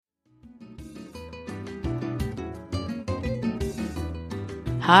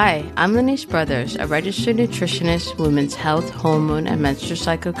Hi, I'm Lanice Brothers, a registered nutritionist, women's health, hormone, and menstrual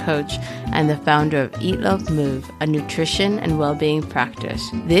cycle coach, and the founder of Eat Love Move, a nutrition and well-being practice.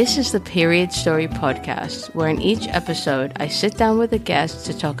 This is the Period Story podcast, where in each episode, I sit down with a guest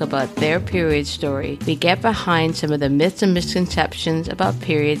to talk about their period story. We get behind some of the myths and misconceptions about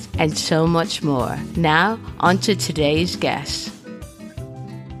periods and so much more. Now, on to today's guest.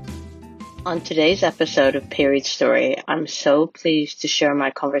 On today's episode of Period Story, I'm so pleased to share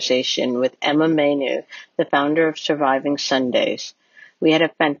my conversation with Emma Manu, the founder of Surviving Sundays. We had a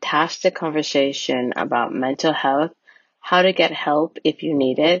fantastic conversation about mental health, how to get help if you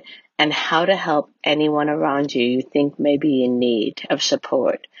need it, and how to help anyone around you think may be in need of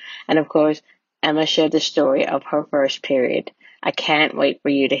support. And of course, Emma shared the story of her first period. I can't wait for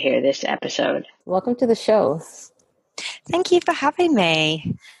you to hear this episode. Welcome to the show. Thank you for having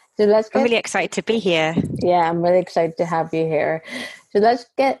me. I'm really excited to be here. Yeah, I'm really excited to have you here. So let's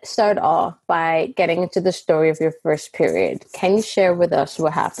start off by getting into the story of your first period. Can you share with us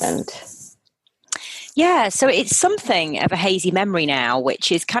what happened? Yeah, so it's something of a hazy memory now,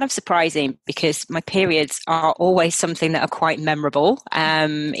 which is kind of surprising because my periods are always something that are quite memorable,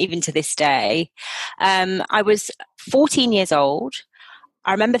 even to this day. I was 14 years old.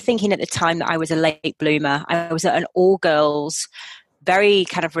 I remember thinking at the time that I was a late bloomer. I was at an all-girls, very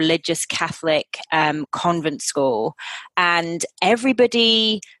kind of religious Catholic convent school, and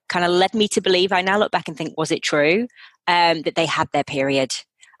everybody kind of led me to believe, I now look back and think, was it true, that they had their period?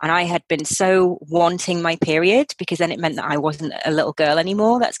 And I had been so wanting my period because then it meant that I wasn't a little girl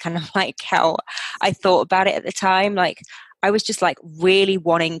anymore. That's kind of like how I thought about it at the time. Like I was just like really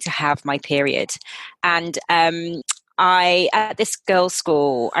wanting to have my period. And at this girls'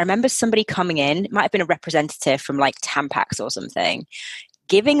 school, I remember somebody coming in, it might have been a representative from like Tampax or something,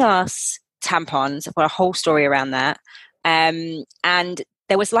 giving us tampons. I've got a whole story around that. And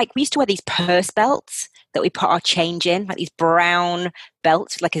there was like, we used to wear these purse belts that we put our change in, like these brown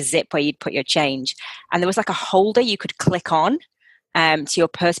belts, like a zip where you'd put your change. And there was like a holder you could click on to your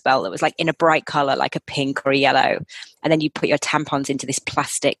purse belt that was like in a bright color, like a pink or a yellow. And then you put your tampons into this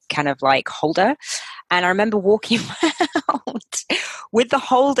plastic kind of like holder. And I remember walking around with the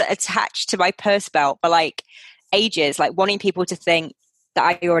holder attached to my purse belt for like ages, like wanting people to think that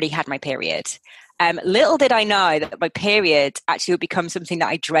I already had my period. Little did I know that my period actually would become something that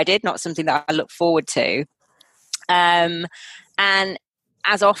I dreaded, not something that I looked forward to. And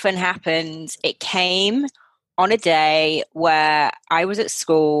as often happens, it came on a day where I was at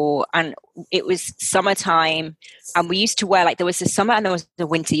school and it was summertime, and we used to wear, like, there was the summer and there was the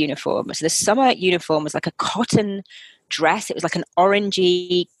winter uniform. So the summer uniform was like a cotton dress. It was like an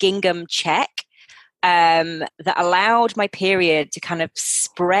orangey gingham check that allowed my period to kind of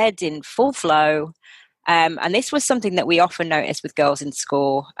spread in full flow. And this was something that we often noticed with girls in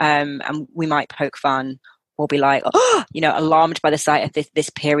school, and we might poke fun or be like, oh, alarmed by the sight of this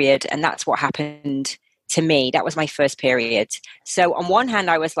period. And that's what happened to me. That was my first period. So on one hand,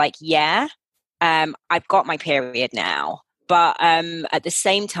 I was like, yeah, I've got my period now. But at the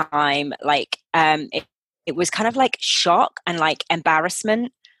same time, like it was kind of like shock and like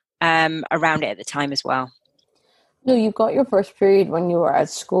embarrassment around it at the time as well. No, you got your first period when you were at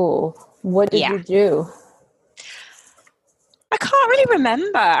school. What did you do? I can't really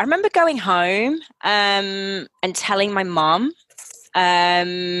remember. I remember going home and telling my mom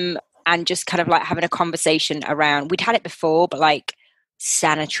and just kind of like having a conversation around, we'd had it before, but like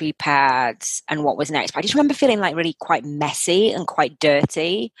sanitary pads and what was next. But I just remember feeling like really quite messy and quite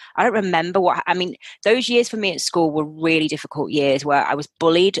dirty. I don't remember those years for me at school were really difficult years where I was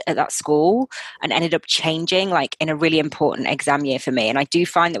bullied at that school and ended up changing like in a really important exam year for me. And I do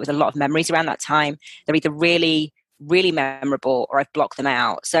find that with a lot of memories around that time, they're either really, really memorable or I've blocked them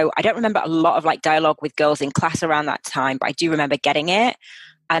out. So I don't remember a lot of like dialogue with girls in class around that time, but I do remember getting it.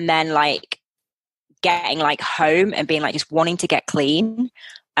 And then like getting like home and being like just wanting to get clean,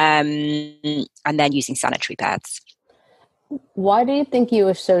 and then using sanitary pads. Why do you think you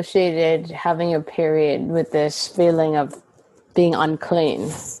associated having your period with this feeling of being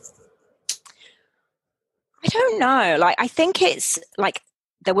unclean? I don't know. Like, I think it's like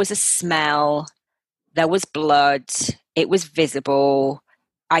there was a smell, there was blood, it was visible,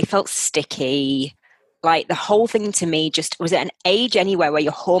 I felt sticky. Like the whole thing to me just was at an age anywhere where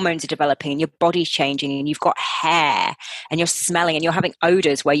your hormones are developing and your body's changing and you've got hair and you're smelling and you're having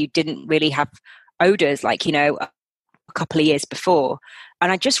odors where you didn't really have odors like, a couple of years before.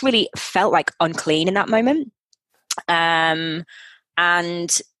 And I just really felt like unclean in that moment. And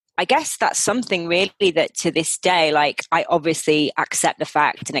I guess that's something really that to this day, like I obviously accept the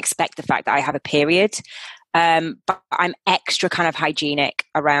fact and expect the fact that I have a period. But I'm extra kind of hygienic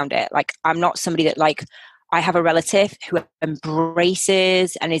around it. Like, I'm not somebody that, like, I have a relative who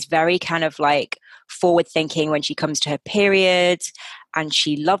embraces and is very kind of like forward thinking when she comes to her period, and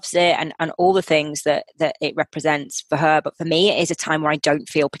she loves it, and all the things that it represents for her. But for me, it is a time where I don't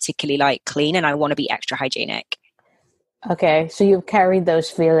feel particularly like clean, and I want to be extra hygienic. Okay, so you've carried those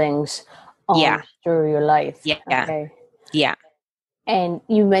feelings on Yeah. through your life. Yeah. Okay. Yeah. And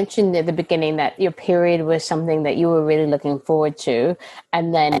you mentioned at the beginning that your period was something that you were really looking forward to,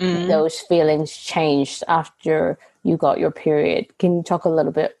 and then those feelings changed after you got your period. Can you talk a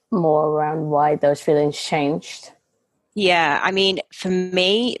little bit more around why those feelings changed? Yeah, I mean, for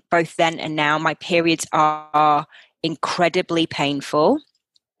me, both then and now, my periods are incredibly painful,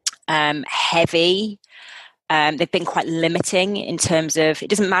 heavy. They've been quite limiting in terms of, it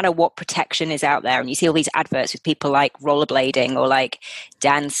doesn't matter what protection is out there. And you see all these adverts with people like rollerblading or like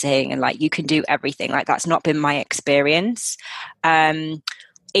dancing and like you can do everything. Like, that's not been my experience. It's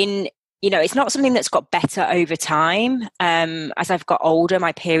not something that's got better over time. As I've got older,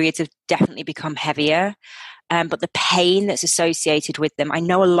 my periods have definitely become heavier. But the pain that's associated with them, I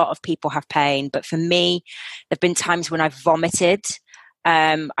know a lot of people have pain, but for me, there have been times when I've vomited.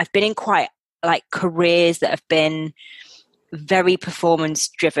 I've been in quite like careers that have been very performance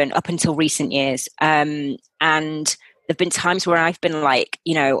driven up until recent years. And there've been times where I've been like,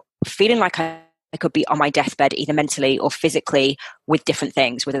 feeling like I could be on my deathbed, either mentally or physically, with different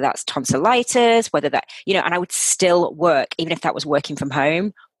things, whether that's tonsillitis, whether that, and I would still work, even if that was working from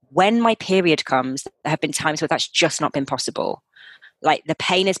home. When my period comes, there have been times where that's just not been possible. Like, the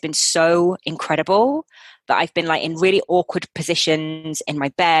pain has been so incredible that I've been like in really awkward positions in my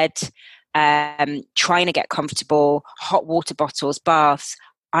bed, trying to get comfortable, hot water bottles, baths,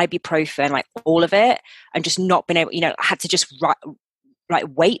 ibuprofen, like all of it, and just not been able, I had to just like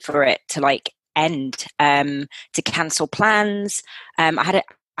wait for it to like end, to cancel plans. I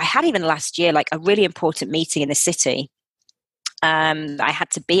had even last year, like a really important meeting in the city I had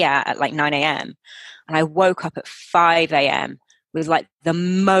to be at like 9 a.m. And I woke up at 5 a.m. with like the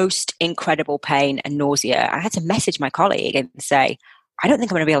most incredible pain and nausea. I had to message my colleague and say, I don't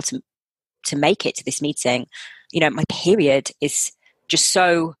think I'm going to be able to make it to this meeting. My period is just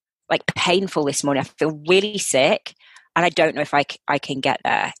so like painful this morning. I feel really sick and I don't know if I can get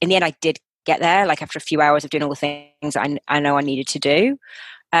there. In the end, I did get there, like after a few hours of doing all the things I know I needed to do.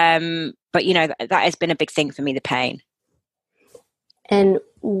 But that has been a big thing for me, the pain. And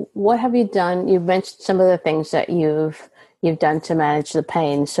what have you done? You've mentioned some of the things that you've done to manage the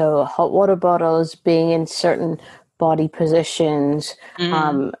pain. So hot water bottles, being in certain body positions,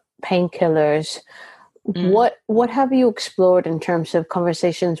 painkillers. What have you explored in terms of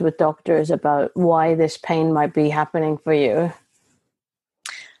conversations with doctors about why this pain might be happening for you?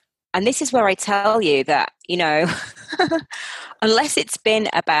 And this is where I tell you that, unless it's been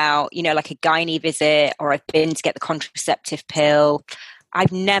about, like a gynae visit or I've been to get the contraceptive pill,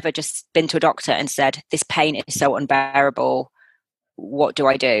 I've never just been to a doctor and said, this pain is so unbearable. What do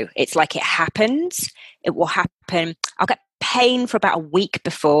I do? It's like it happens. It will happen. I'll get pain for about a week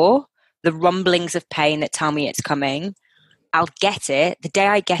before, the rumblings of pain that tell me it's coming. I'll get it. The day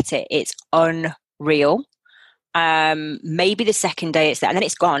I get it, it's unreal. Maybe the second day it's there and then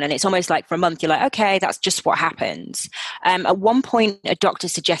it's gone, and it's almost like for a month you're like, okay, that's just what happens. At one point a doctor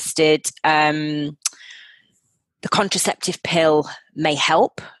suggested the contraceptive pill may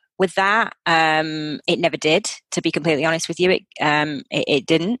help with that. It never did, to be completely honest with you. It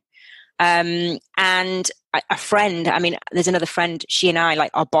didn't. And a friend, there's another friend, she and I,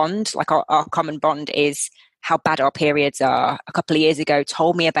 like our bond, like our common bond is how bad our periods are. A couple of years ago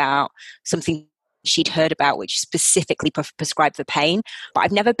told me about something she'd heard about which specifically prescribed for pain, but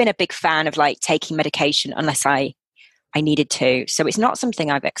I've never been a big fan of like taking medication unless I needed to. So it's not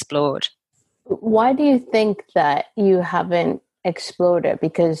something I've explored. Why do you think that you haven't explored it?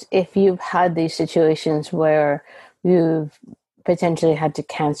 Because if you've had these situations where you've potentially had to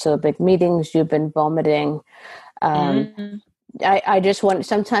cancel big meetings, you've been vomiting, I just want,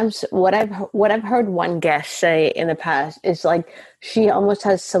 sometimes what I've heard one guest say in the past is like she almost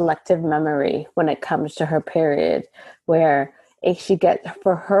has selective memory when it comes to her period, where if she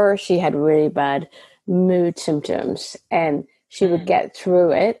had really bad mood symptoms and she would get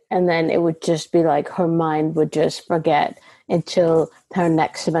through it, and then it would just be like her mind would just forget until her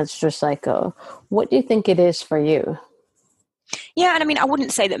next menstrual cycle. What do you think it is for you? Yeah, and I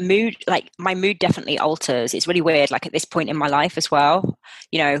wouldn't say that my mood definitely alters. It's really weird, like at this point in my life as well,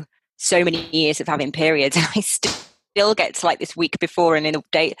 so many years of having periods, and I still get to like this week before and in the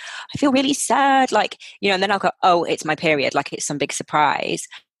day, I feel really sad, and then I'll go, oh, it's my period, like it's some big surprise.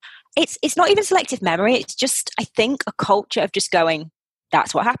 it's not even selective memory. It's just, I think, a culture of just going,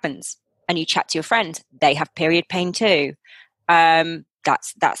 that's what happens. And you chat to your friend, they have period pain too.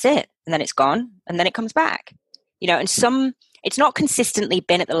 That's it. And then it's gone, and then it comes back. And it's not consistently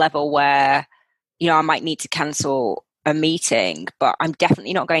been at the level where, I might need to cancel a meeting, but I'm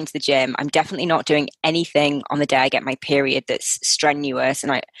definitely not going to the gym. I'm definitely not doing anything on the day I get my period that's strenuous.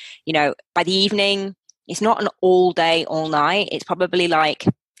 And by the evening, it's not an all day, all night. It's probably like,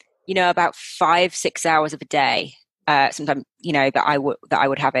 about 5-6 hours of a day. Sometimes, that I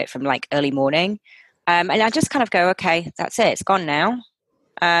would have it from like early morning. And I just kind of go, okay, that's it. It's gone now.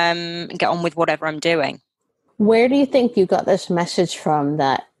 And get on with whatever I'm doing. Where do you think you got this message from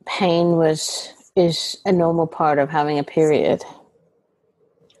that pain is a normal part of having a period?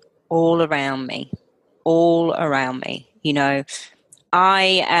 All around me. I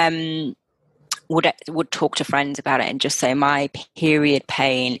would talk to friends about it and just say my period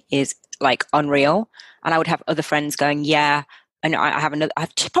pain is like unreal. And I would have other friends going, yeah. And I have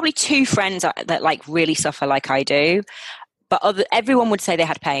probably 2 friends that like really suffer like I do. But everyone would say they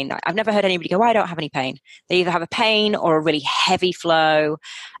had pain. I've never heard anybody go, I don't have any pain. They either have a pain or a really heavy flow.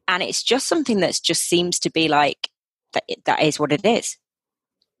 And it's just something that just seems to be like, that is what it is.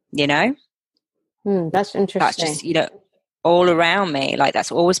 That's interesting. That's just, all around me. Like,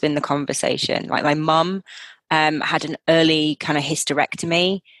 that's always been the conversation. Like, my mum had an early kind of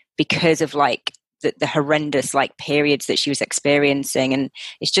hysterectomy because of like the horrendous like periods that she was experiencing. And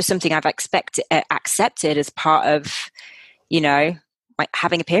it's just something I've accepted as part of, like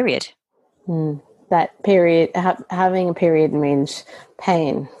having a period. That period, having a period means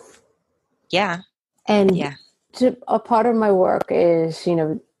pain. Yeah. And a part of my work is,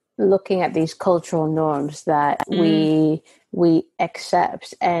 looking at these cultural norms that we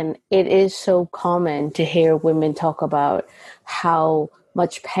accept. And it is so common to hear women talk about how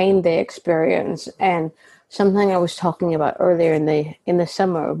much pain they experience. And something I was talking about earlier in the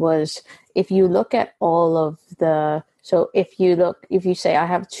summer was, if you look at all of the, so if you say I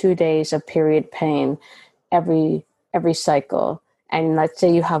have 2 days of period pain every cycle, and let's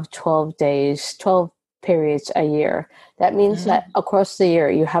say you have 12 periods a year, that means that across the year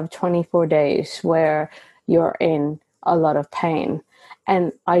you have 24 days where you're in a lot of pain.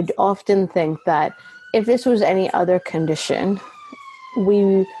 And I often think that if this was any other condition,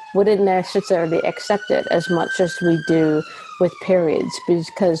 we wouldn't necessarily accept it as much as we do with periods,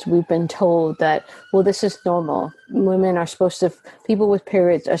 because we've been told that, well, this is normal. People with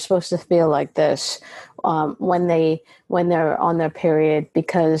periods are supposed to feel like this when they're on their period,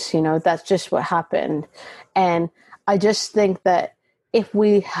 because, that's just what happened. And I just think that if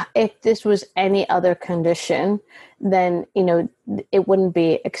this was any other condition, then, it wouldn't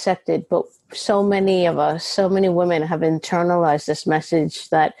be accepted. But so many women have internalized this message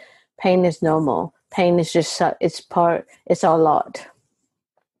that pain is normal. Pain is just, it's our lot.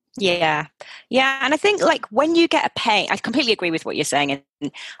 Yeah. Yeah. And I think like when you get a pain, I completely agree with what you're saying.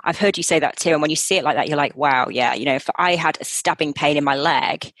 And I've heard you say that too. And when you see it like that, you're like, wow, yeah, if I had a stabbing pain in my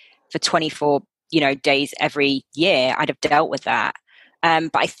leg for 24, days every year, I'd have dealt with that.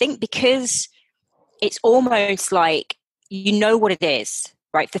 But I think because it's almost like, what it is,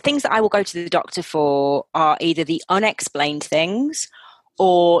 right? The things that I will go to the doctor for are either the unexplained things,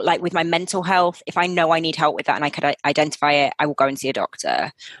 or like with my mental health, if I know I need help with that and I could identify it, I will go and see a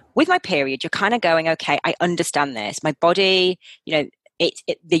doctor. With my period, you're kind of going, okay, I understand this. My body, the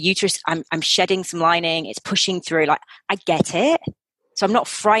uterus, I'm shedding some lining, it's pushing through, like I get it. So I'm not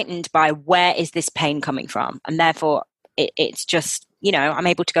frightened by where is this pain coming from. And therefore it's just, I'm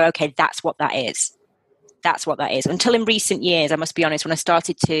able to go, okay, that's what that is. That's what that is. Until in recent years, I must be honest, when I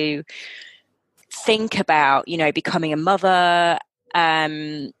started to think about, becoming a mother,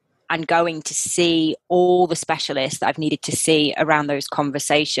 and going to see all the specialists that I've needed to see around those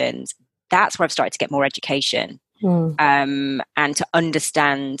conversations, that's where I've started to get more education, and to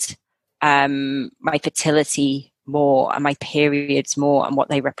understand my fertility more and my periods more and what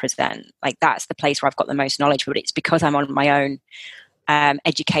they represent. Like, that's the place where I've got the most knowledge, but it's because I'm on my own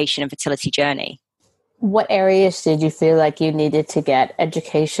education and fertility journey. What areas did you feel like you needed to get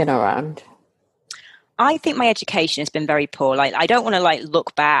education around? I think my education has been very poor. Like, I don't want to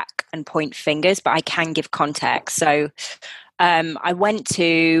look back and point fingers, but I can give context. So I went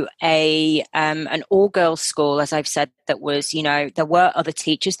to an all-girls school, as I've said, that was, there were other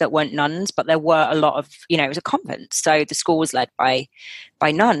teachers that weren't nuns, but there were a lot of, it was a convent. So the school was led by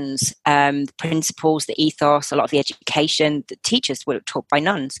nuns. The principals, the ethos, a lot of the education, the teachers were taught by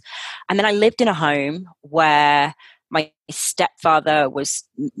nuns. And then I lived in a home where my stepfather was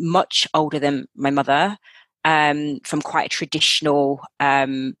much older than my mother. from quite a traditional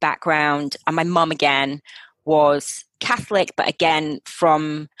background. And my mum, again, was Catholic, but again,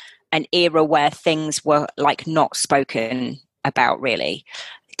 from an era where things were like not spoken about really.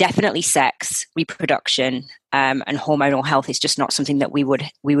 Definitely sex, reproduction, and hormonal health is just not something that we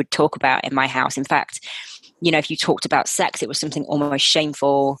would talk about in my house. In fact, if you talked about sex, it was something almost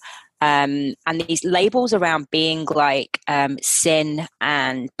shameful. And these labels around being like sin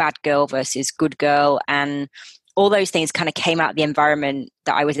and bad girl versus good girl, and all those things kind of came out of the environment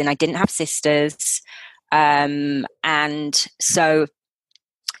that I was in. I didn't have sisters. And so,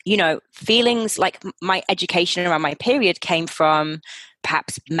 feelings like my education around my period came from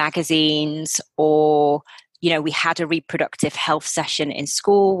perhaps magazines, or we had a reproductive health session in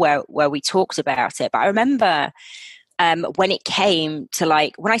school where we talked about it. But I remember when it came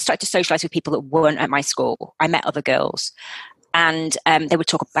to when I started to socialize with people that weren't at my school, I met other girls, and they would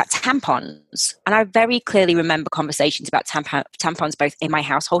talk about tampons. And I very clearly remember conversations about tampons both in my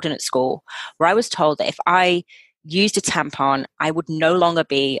household and at school, where I was told that if I used a tampon, I would no longer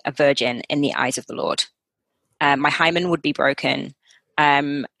be a virgin in the eyes of the Lord. My hymen would be broken.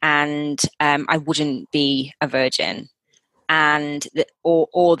 And I wouldn't be a virgin, and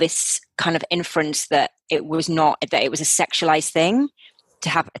or this kind of inference that it was a sexualized thing to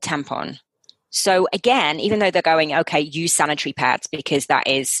have a tampon. So again, even though they're going, okay, use sanitary pads because that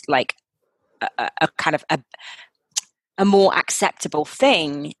is like a kind of a more acceptable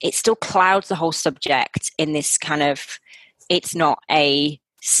thing, it still clouds the whole subject in this kind of, it's not a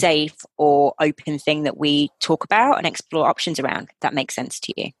safe or open thing that we talk about and explore options around. That makes sense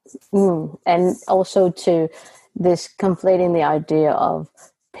to you. And also to this conflating the idea of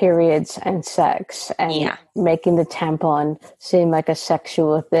periods and sex and making the tampon seem like a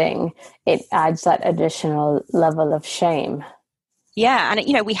sexual thing, it adds that additional level of shame. Yeah.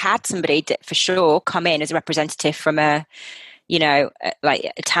 And, we had somebody for sure come in as a representative from like a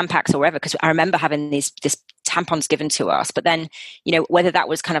Tampax or whatever, because I remember having this tampons given to us, but then whether that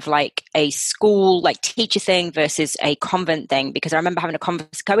was kind of like a school like teacher thing versus a convent thing, because I remember having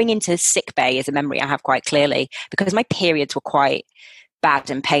going into sick bay is a memory I have quite clearly, because my periods were quite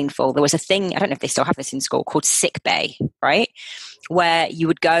bad and painful. There was a thing, I don't know if they still have this in school, called sick bay, right, where you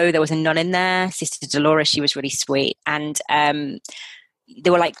would go, there was a nun in there, Sister Dolores, she was really sweet, and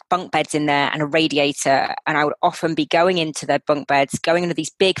there were like bunk beds in there and a radiator, and I would often be going into the bunk beds, going into these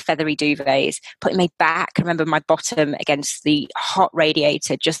big feathery duvets, putting my back, I remember my bottom against the hot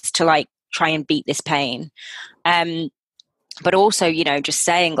radiator just to like try and beat this pain. But also, just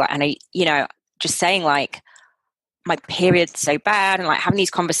saying like my period's so bad, and like having these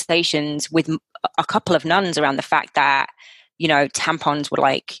conversations with a couple of nuns around the fact that, tampons were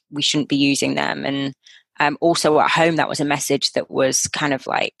like, we shouldn't be using them. And also at home, that was a message that was kind of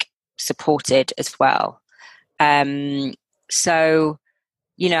like supported as well. So,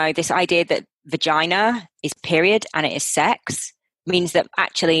 this idea that vagina is period and it is sex means that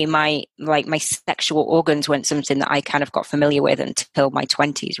actually my sexual organs weren't something that I kind of got familiar with until my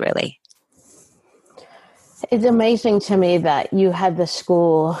 20s, really. It's amazing to me that you had the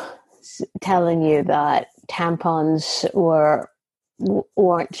school telling you that tampons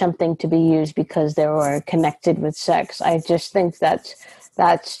weren't something to be used because they were connected with sex. I just think that's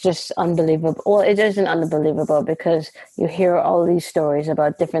just unbelievable. Well, it isn't unbelievable because you hear all these stories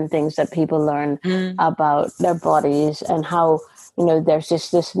about different things that people learn about their bodies, and how, there's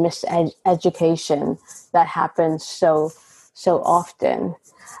just this miseducation that happens so often.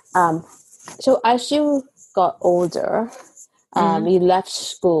 So as you got older, you left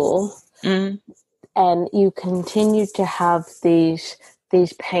school, and you continued to have these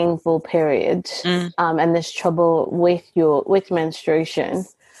painful periods, and this trouble with menstruation.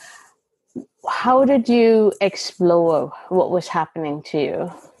 How did you explore what was happening to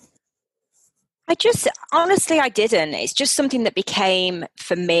you? I didn't. It's just something that became,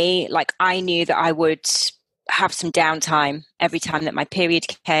 for me, like I knew that I would have some downtime every time that my period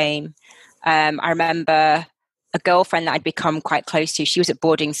came. I remember a girlfriend that I'd become quite close to. She was at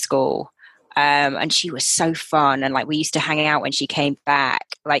boarding school, and she was so fun. And like, we used to hang out when she came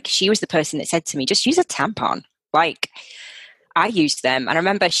back. Like, she was the person that said to me, just use a tampon. Like, I used them. And I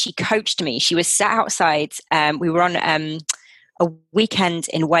remember she coached me. She was sat outside. We were on a weekend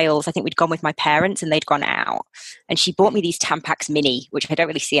in Wales. I think we'd gone with my parents and they'd gone out. And she bought me these Tampax Mini, which I don't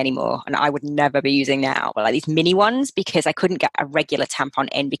really see anymore and I would never be using now, but like these mini ones because I couldn't get a regular tampon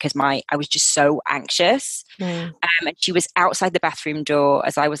in because I was just so anxious. And she was outside the bathroom door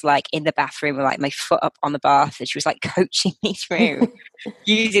as I was like in the bathroom with like my foot up on the bath, and she was like coaching me through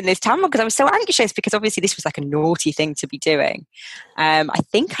using this tampon because I was so anxious because obviously this was like a naughty thing to be doing. I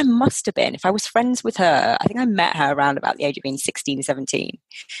think I must have been, if I was friends with her, I think I met her around about the age of being 16, 17.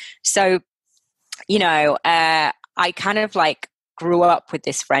 So, I kind of like grew up with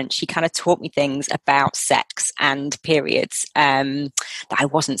this friend. She kind of taught me things about sex and periods that I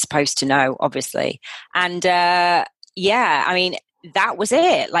wasn't supposed to know, obviously. And that was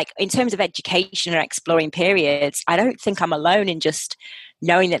it. Like in terms of education and exploring periods, I don't think I'm alone in just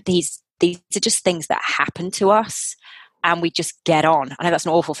knowing that these are just things that happen to us and we just get on. I know that's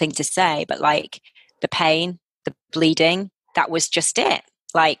an awful thing to say, but like the pain, the bleeding, that was just it.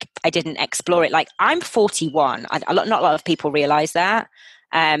 Like I didn't explore it. Like I'm 41. Not a lot of people realize that.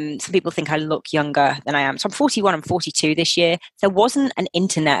 Some people think I look younger than I am. So I'm 41. I'm 42 this year. There wasn't an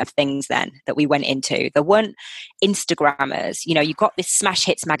internet of things then that we went into. There weren't Instagrammers. You got this Smash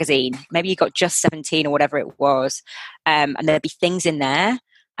Hits magazine. Maybe you got Just 17 or whatever it was. And there'd be things in there.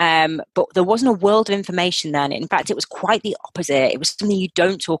 But there wasn't a world of information then. In fact, it was quite the opposite. It was something you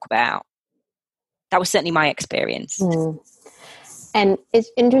don't talk about. That was certainly my experience. And it's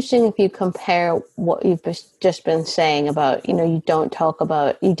interesting if you compare what you've just been saying about, you didn't talk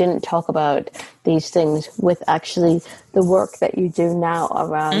about these things with actually the work that you do now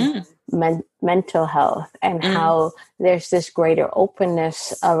around mental health and how there's this greater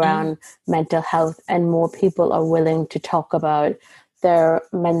openness around mental health and more people are willing to talk about their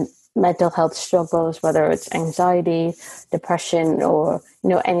mental health struggles, whether it's anxiety, depression, or,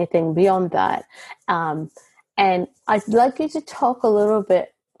 anything beyond that. And I'd like you to talk a little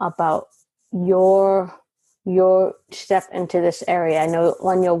bit about your step into this area. I know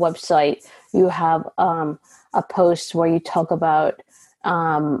on your website you have a post where you talk about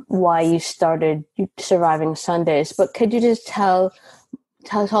why you started Surviving Sundays. But could you just talk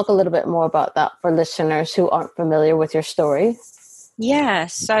a little bit more about that for listeners who aren't familiar with your story? Yeah.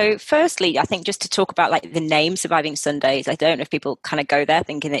 So firstly, I think just to talk about like the name Surviving Sundays, I don't know if people kind of go there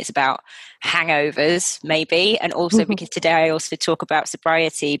thinking it's about hangovers maybe. And also because today I also talk about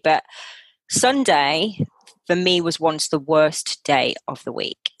sobriety, but Sunday for me was once the worst day of the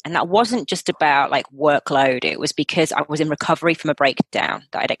week. And that wasn't just about like workload. It was because I was in recovery from a breakdown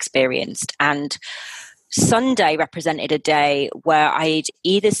that I'd experienced. And Sunday represented a day where I'd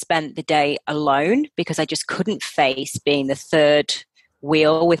either spent the day alone because I just couldn't face being the third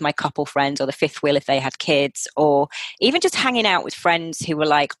wheel with my couple friends or the fifth wheel if they had kids, or even just hanging out with friends who were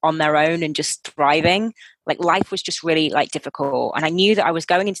like on their own and just thriving. Like life was just really like difficult. And I knew that I was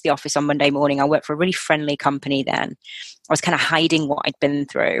going into the office on Monday morning. I worked for a really friendly company then. I was kind of hiding what I'd been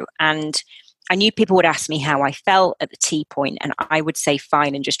through. And I knew people would ask me how I felt at the tea point, and I would say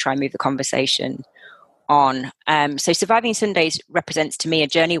fine and just try and move the conversation on. So Surviving Sundays represents to me a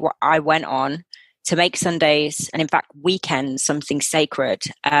journey what I went on to make Sundays and in fact weekends something sacred.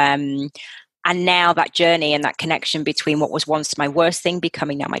 And now that journey and that connection between what was once my worst thing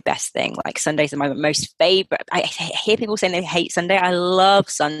becoming now my best thing. Like Sundays are my most favorite. I hear people saying they hate Sunday. I love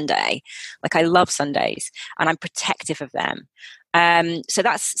Sunday. Like I love Sundays and I'm protective of them. So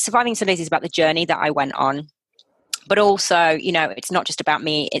that's Surviving Sundays is about the journey that I went on. But also, it's not just about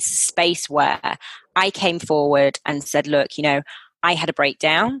me. It's a space where I came forward and said, look, I had a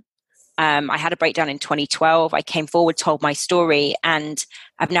breakdown. I had a breakdown in 2012. I came forward, told my story, and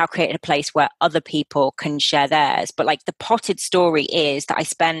I've now created a place where other people can share theirs. But like the potted story is that I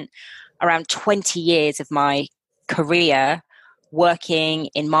spent around 20 years of my career working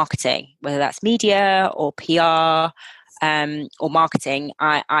in marketing, whether that's media or PR, or marketing.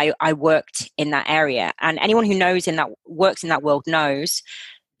 I worked in that area, and anyone who works in that world knows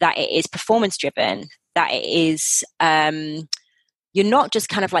that it is performance driven, that it is you're not just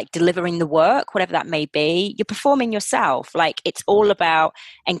kind of like delivering the work, whatever that may be, you're performing yourself. Like it's all about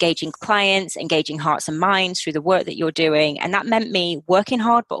engaging clients, engaging hearts and minds through the work that you're doing. And that meant me working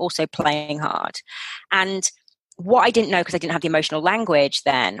hard, but also playing hard. And what I didn't know, because I didn't have the emotional language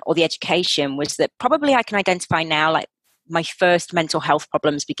then or the education, was that probably I can identify now like my first mental health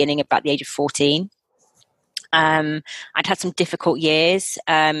problems beginning about the age of 14. I'd had some difficult years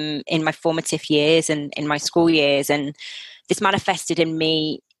in my formative years and in my school years, and this manifested in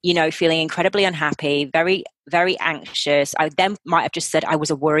me, feeling incredibly unhappy, very, very anxious. I then might have just said I was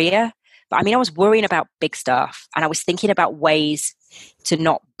a worrier, but I was worrying about big stuff, and I was thinking about ways to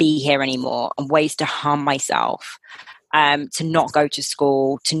not be here anymore and ways to harm myself. to not go to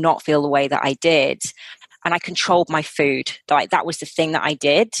school, to not feel the way that I did. And I controlled my food. Like, that was the thing that I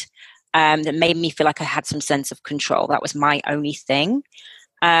did, that made me feel like I had some sense of control. That was my only thing.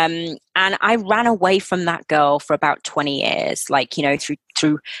 And I ran away from that girl for about 20 years, like,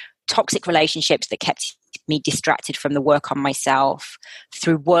 through toxic relationships that kept me distracted from the work on myself,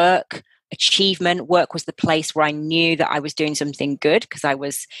 through work, achievement. Work was the place where I knew that I was doing something good, because I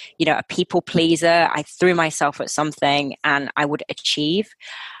was, a people pleaser. I threw myself at something and I would achieve.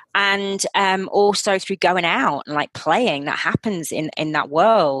 And also through going out and like playing. That happens in that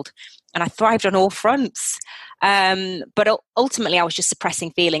world. And I thrived on all fronts. But ultimately, I was just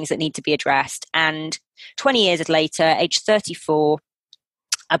suppressing feelings that need to be addressed. And 20 years later, age 34,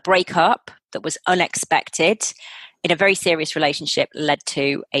 a breakup that was unexpected in a very serious relationship led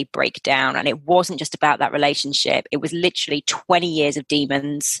to a breakdown. And it wasn't just about that relationship. It was literally 20 years of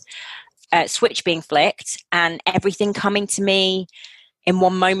demons, switch being flicked, and everything coming to me in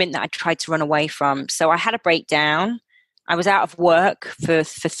one moment that I tried to run away from. So I had a breakdown. I was out of work for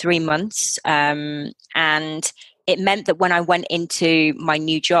 3 months. And it meant that when I went into my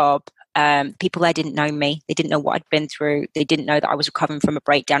new job, people there didn't know me. They didn't know what I'd been through. They didn't know that I was recovering from a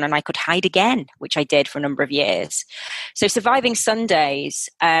breakdown, and I could hide again, which I did for a number of years. So Surviving Sundays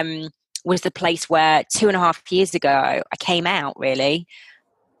was the place where 2.5 years ago, I came out really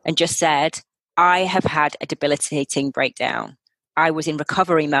and just said, I have had a debilitating breakdown. I was in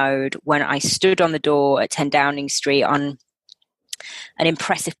recovery mode when I stood on the door at 10 Downing Street on an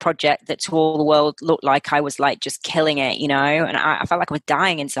impressive project that to all the world looked like I was like just killing it, and I felt like I was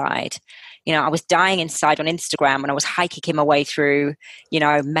dying inside. I was dying inside on Instagram, and I was high kicking my way through,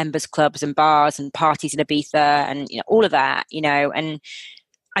 members clubs and bars and parties in Ibiza and, all of that, and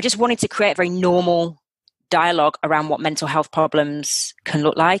I just wanted to create a very normal dialogue around what mental health problems can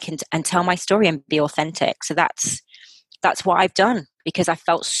look like, and tell my story and be authentic. So that's what I've done, because I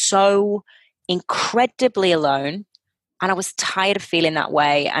felt so incredibly alone, and I was tired of feeling that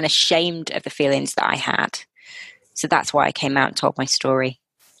way and ashamed of the feelings that I had. So that's why I came out and told my story.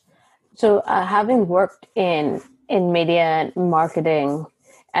 So having worked in media and marketing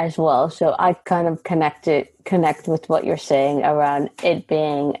as well, so I kind of connect with what you're saying around it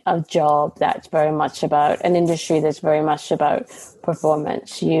being a job that's very much about an industry that's very much about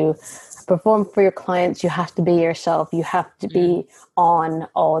performance. You perform for your clients. You have to be yourself. You have to be on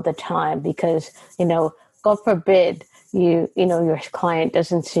all the time, because, God forbid, your client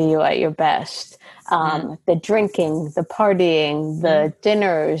doesn't see you at your best. The drinking, the partying, the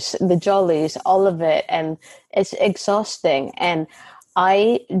dinners, the jollies, all of it. And it's exhausting. And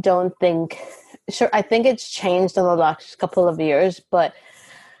I don't think, I think it's changed in the last couple of years, but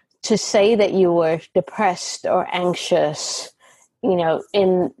to say that you were depressed or anxious,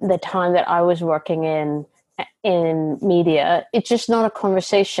 in the time that I was working in media, it's just not a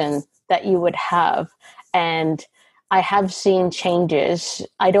conversation that you would have. And I have seen changes.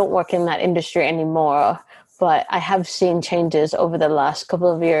 I don't work in that industry anymore, but I have seen changes over the last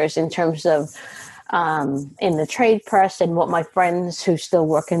couple of years in terms of in the trade press and what my friends who still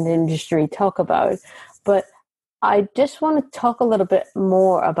work in the industry talk about. But I just want to talk a little bit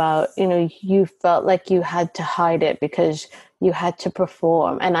more about, you felt like you had to hide it because you had to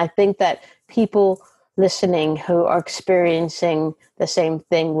perform. And I think that people listening who are experiencing the same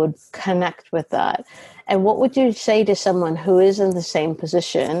thing would connect with that. And what would you say to someone who is in the same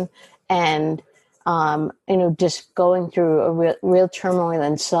position and, just going through a real turmoil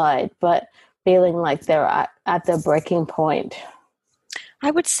inside, but feeling like they're at their breaking point?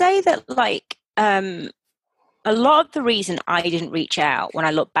 I would say that a lot of the reason I didn't reach out, when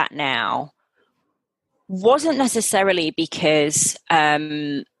I look back now, wasn't necessarily because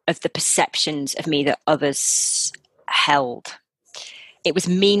of the perceptions of me that others held. It was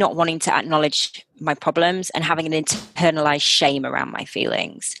me not wanting to acknowledge my problems and having an internalized shame around my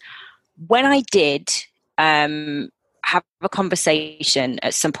feelings. When I did have a conversation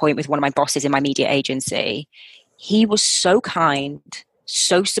at some point with one of my bosses in my media agency, he was so kind,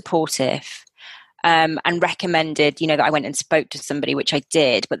 so supportive, and recommended, that I went and spoke to somebody, which I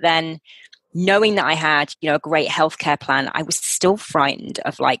did. But then knowing that I had, a great healthcare plan, I was still frightened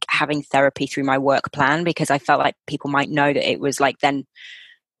of having therapy through my work plan, because I felt like people might know that it was then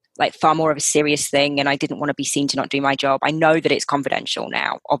far more of a serious thing, and I didn't want to be seen to not do my job. I know that it's confidential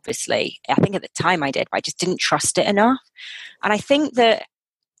now, obviously. I think at the time I did, but I just didn't trust it enough. And I think that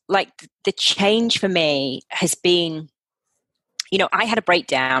the change for me has been, I had a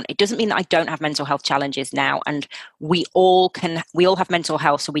breakdown. It doesn't mean that I don't have mental health challenges now. And we all have mental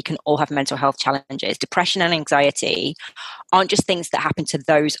health, so we can all have mental health challenges. Depression and anxiety aren't just things that happen to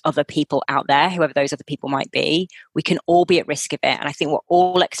those other people out there, whoever those other people might be. We can all be at risk of it. And I think we're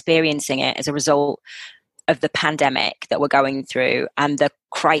all experiencing it as a result of the pandemic that we're going through and the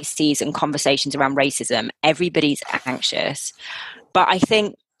crises and conversations around racism. Everybody's anxious. But I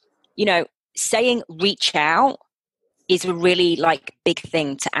think, saying reach out is a really big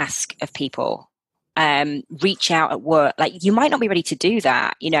thing to ask of people. Reach out at work. You might not be ready to do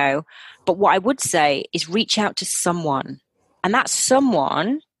that, but what I would say is reach out to someone. And that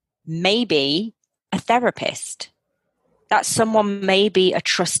someone may be a therapist. That someone may be a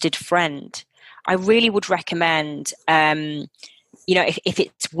trusted friend. I really would recommend, if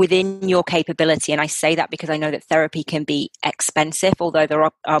it's within your capability, and I say that because I know that therapy can be expensive, although there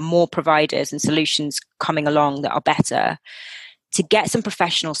are more providers and solutions coming along that are better, to get some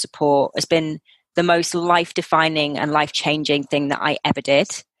professional support has been the most life-defining and life-changing thing that I ever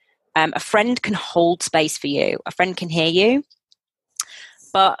did. A friend can hold space for you. A friend can hear you.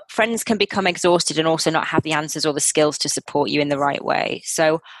 But friends can become exhausted and also not have the answers or the skills to support you in the right way.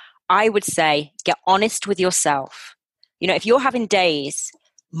 So I would say get honest with yourself. If you're having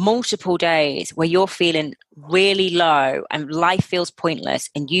multiple days where you're feeling really low and life feels pointless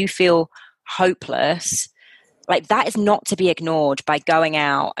and you feel hopeless, that is not to be ignored by going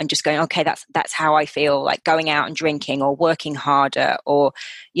out and just going, okay, that's how I feel, going out and drinking or working harder, or,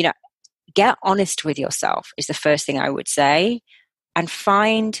 get honest with yourself is the first thing I would say, and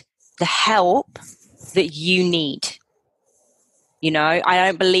find the help that you need. I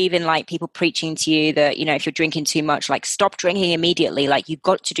don't believe in people preaching to you that, if you're drinking too much, stop drinking immediately. You've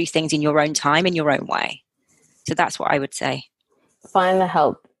got to do things in your own time, in your own way. So that's what I would say. Find the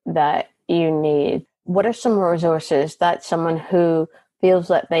help that you need. What are some resources that someone who feels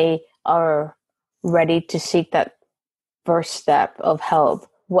that they are ready to seek that first step of help,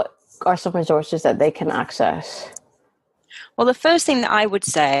 what are some resources that they can access? Well, the first thing that I would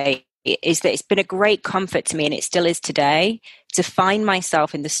say is that it's been a great comfort to me, and it still is today, to find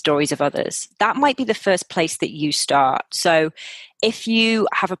myself in the stories of others. That might be the first place that you start. So if you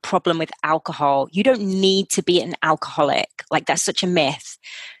have a problem with alcohol, you don't need to be an alcoholic. That's such a myth.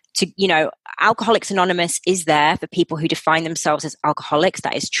 Alcoholics Anonymous is there for people who define themselves as alcoholics.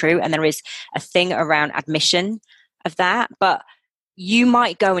 That is true. And there is a thing around admission of that. But you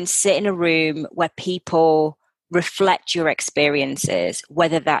might go and sit in a room where people reflect your experiences,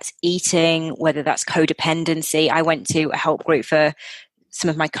 whether that's eating, whether that's codependency. I went to a help group for some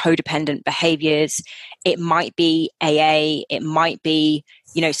of my codependent behaviors. It might be AA. It might be,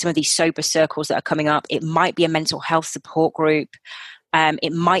 some of these sober circles that are coming up. It might be a mental health support group.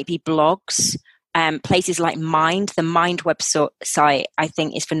 It might be blogs. Places like Mind, the Mind website, I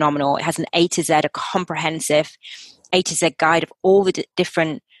think is phenomenal. It has an A to Z, a comprehensive A to Z guide of all the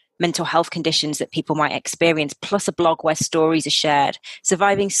different mental health conditions that people might experience, plus a blog where stories are shared.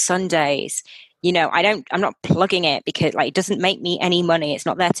 Surviving Sundays. I'm not plugging it because it doesn't make me any money. It's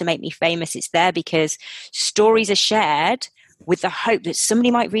not there to make me famous. It's there because stories are shared with the hope that somebody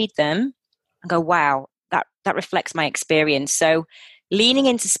might read them and go, wow, that reflects my experience. So leaning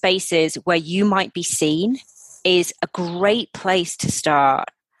into spaces where you might be seen is a great place to start.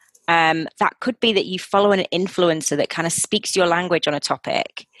 That could be that you follow an influencer that kind of speaks your language on a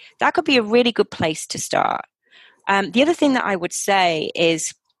topic. That could be a really good place to start. The other thing that I would say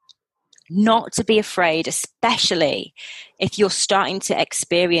is not to be afraid, especially if you're starting to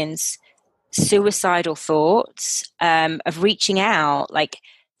experience suicidal thoughts, of reaching out.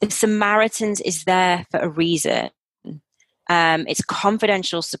 The Samaritans is there for a reason. It's a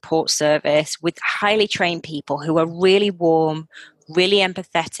confidential support service with highly trained people who are really warm, really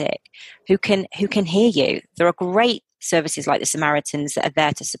empathetic, who can hear you. There are great services like the Samaritans that are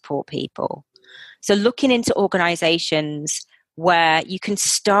there to support people. So looking into organizations where you can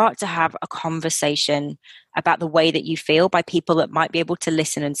start to have a conversation about the way that you feel by people that might be able to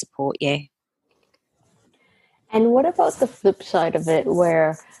listen and support you. And what about the flip side of it,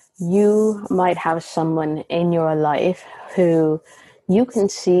 where you might have someone in your life who you can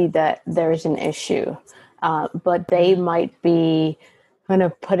see that there's an issue, but they might be kind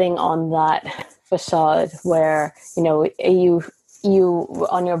of putting on that facade where, you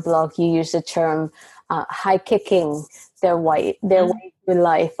on your blog, you use the term high kicking their way through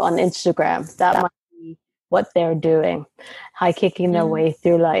life on Instagram. That might be what they're doing, high kicking their way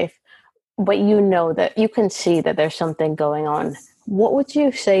through life. But that you can see that there's something going on. What would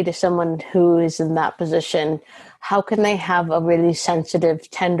you say to someone who is in that position? How can they have a really sensitive,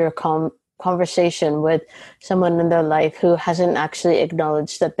 tender conversation with someone in their life who hasn't actually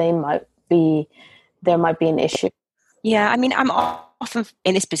acknowledged that there might be an issue? Yeah, I mean, I'm often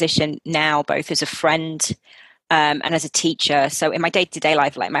in this position now, both as a friend and as a teacher. So in my day-to-day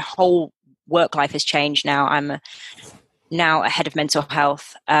life, like my whole work life has changed now. I'm now a head of mental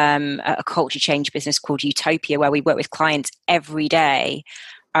health at a culture change business called Utopia, where we work with clients every day,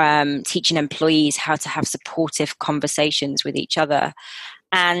 teaching employees how to have supportive conversations with each other.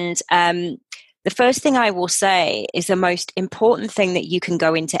 And the first thing I will say is the most important thing that you can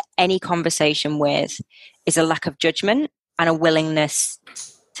go into any conversation with is a lack of judgment and a willingness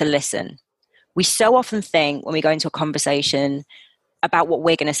to listen. We so often think when we go into a conversation about what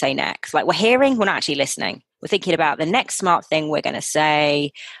we're going to say next. Like, we're hearing, we're not actually listening. We're thinking about the next smart thing we're going to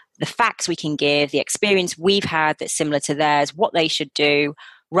say, the facts we can give, the experience we've had that's similar to theirs, what they should do,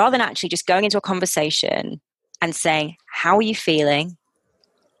 rather than actually just going into a conversation and saying, how are you feeling?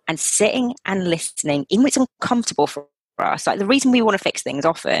 And sitting and listening, even when it's uncomfortable for us. Like, the reason we want to fix things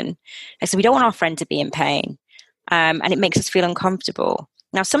often is so we don't want our friend to be in pain, and it makes us feel uncomfortable.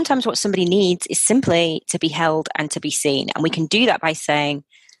 Now, sometimes what somebody needs is simply to be held and to be seen. And we can do that by saying,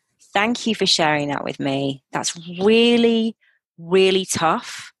 thank you for sharing that with me. That's really, really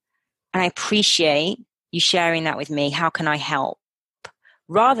tough. And I appreciate you sharing that with me. How can I help?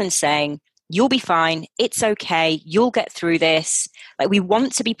 Rather than saying, you'll be fine. It's okay. You'll get through this. Like, we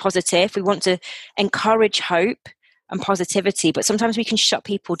want to be positive. We want to encourage hope and positivity, but sometimes we can shut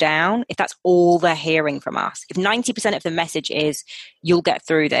people down if that's all they're hearing from us. If 90% of the message is, you'll get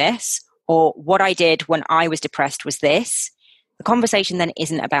through this, or what I did when I was depressed was this, the conversation then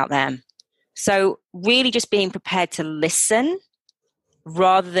isn't about them. So really just being prepared to listen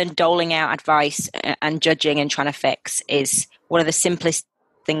rather than doling out advice and judging and trying to fix is one of the simplest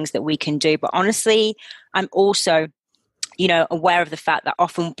things that we can do. But honestly, I'm also aware of the fact that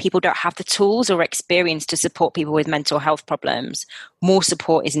often people don't have the tools or experience to support people with mental health problems. More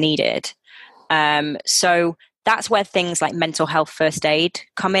support is needed. So that's where things like mental health first aid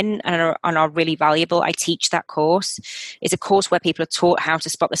come in and are really valuable. I teach that course. It's a course where people are taught how to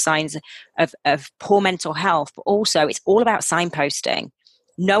spot the signs of poor mental health, but also it's all about signposting,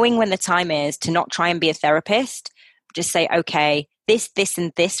 knowing when the time is to not try and be a therapist, just say, okay, this,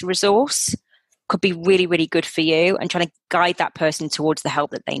 and this resource could be really, really good for you, and trying to guide that person towards the help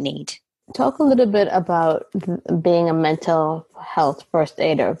that they need. Talk a little bit about being a mental health first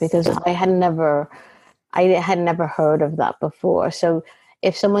aider, because I had never heard of that before. So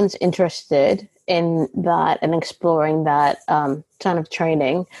if someone's interested in that and exploring that kind of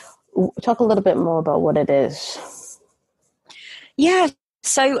training, talk a little bit more about what it is. Yeah.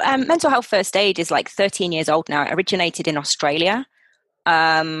 So mental health first aid is like 13 years old now. It originated in Australia.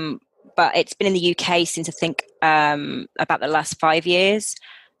 But it's been in the UK since I think about the last 5 years.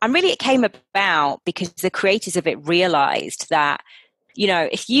 And really it came about because the creators of it realized that,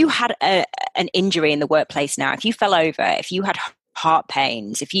 if you had an injury in the workplace now, if you fell over, if you had heart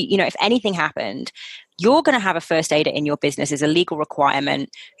pains, if if anything happened, you're going to have a first aider in your business as a legal requirement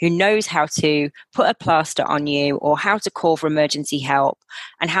who knows how to put a plaster on you or how to call for emergency help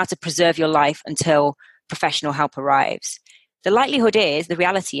and how to preserve your life until professional help arrives. The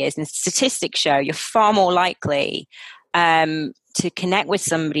reality is, and statistics show, you're far more likely to connect with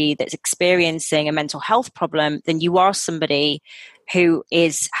somebody that's experiencing a mental health problem than you are somebody who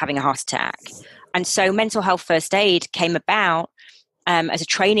is having a heart attack. And so mental health first aid came about as a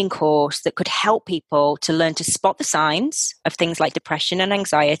training course that could help people to learn to spot the signs of things like depression and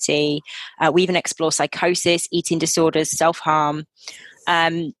anxiety. We even explore psychosis, eating disorders, self-harm.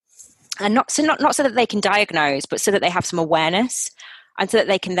 And not so that they can diagnose, but so that they have some awareness and so that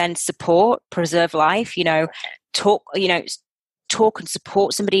they can then preserve life, talk and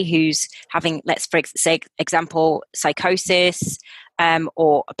support somebody who's having, let's for example, psychosis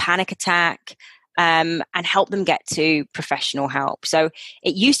or a panic attack, and help them get to professional help. So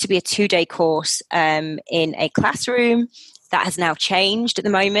it used to be a 2-day course in a classroom. That has now changed at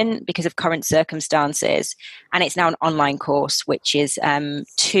the moment because of current circumstances. And it's now an online course, which is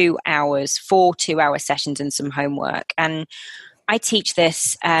 2 hours, 4 2-hour sessions and some homework. And I teach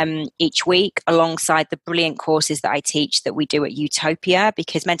this each week alongside the brilliant courses that I teach that we do at Utopia,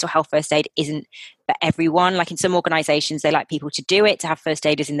 because mental health first aid isn't for everyone. Like in some organizations, they like people to do it, to have first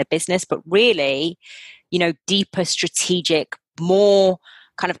aiders in the business, but really, deeper, strategic, more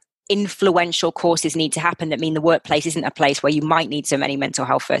kind of influential courses need to happen that mean the workplace isn't a place where you might need so many mental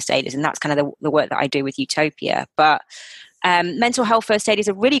health first aiders. And that's kind of the work that I do with Utopia. But mental health first aid is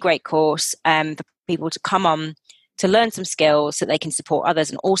a really great course for people to come on to learn some skills so they can support others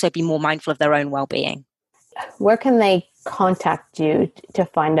and also be more mindful of their own well-being. Where can they contact you to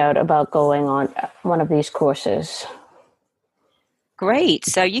find out about going on one of these courses? Great.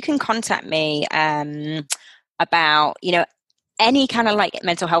 So you can contact me about, any kind of like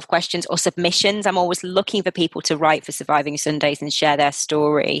mental health questions or submissions. I'm always looking for people to write for Surviving Sundays and share their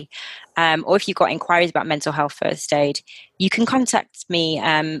story. Or if you've got inquiries about mental health first aid, you can contact me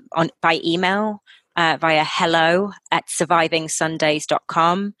by email via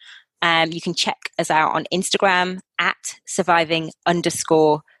hello@survivingsundays.com. You can check us out on Instagram at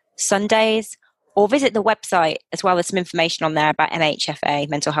surviving_Sundays, or visit the website as well. As some information on there about MHFA,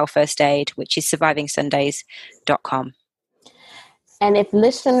 mental health first aid, which is survivingsundays.com. And if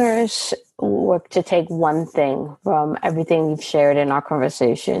listeners were to take one thing from everything you've shared in our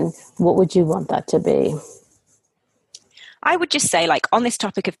conversation, what would you want that to be? I would just say, like, on this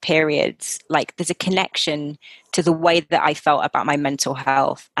topic of periods, like, there's a connection to the way that I felt about my mental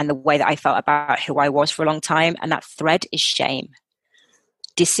health and the way that I felt about who I was for a long time. And that thread is shame.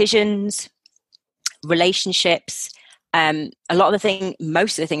 Decisions, relationships, most of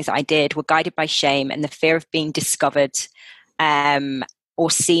the things that I did were guided by shame and the fear of being discovered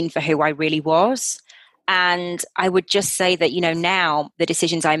or seen for who I really was. And I would just say that, now the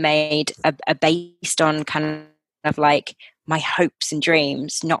decisions I made are based on kind of like my hopes and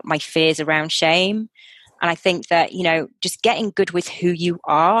dreams, not my fears around shame. And I think that, just getting good with who you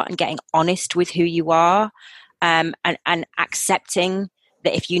are and getting honest with who you are, and accepting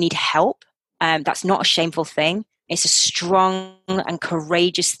that if you need help, that's not a shameful thing. It's a strong and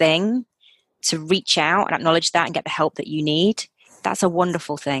courageous thing to reach out and acknowledge that and get the help that you need. That's a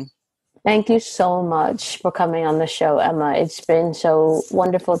wonderful thing. Thank you so much for coming on the show, Emma. It's been so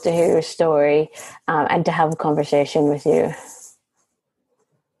wonderful to hear your story and to have a conversation with you.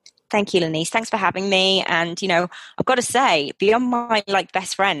 Thank you, Lenise. Thanks for having me. And, I've got to say, beyond my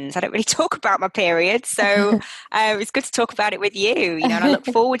best friends, I don't really talk about my period. So it's good to talk about it with you, and I look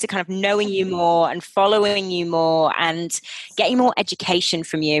forward to kind of knowing you more and following you more and getting more education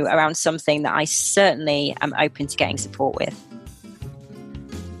from you around something that I certainly am open to getting support with.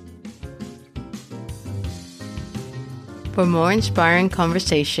 For more inspiring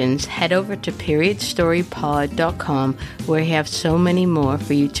conversations, head over to periodstorypod.com, where we have so many more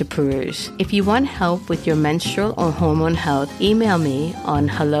for you to peruse. If you want help with your menstrual or hormone health, email me on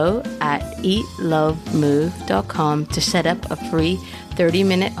hello@eatlovemove.com to set up a free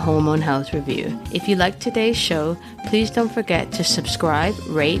 30-minute hormone health review. If you like today's show, please don't forget to subscribe,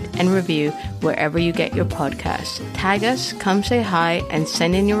 rate, and review wherever you get your podcasts. Tag us, come say hi, and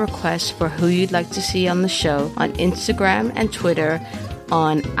send in your requests for who you'd like to see on the show on Instagram and Twitter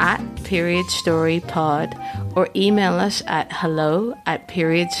on @periodstorypod, or email us at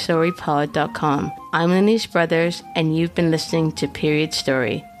hello@periodstorypod.com. I'm Lenise Brothers, and you've been listening to Period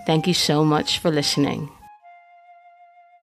Story. Thank you so much for listening.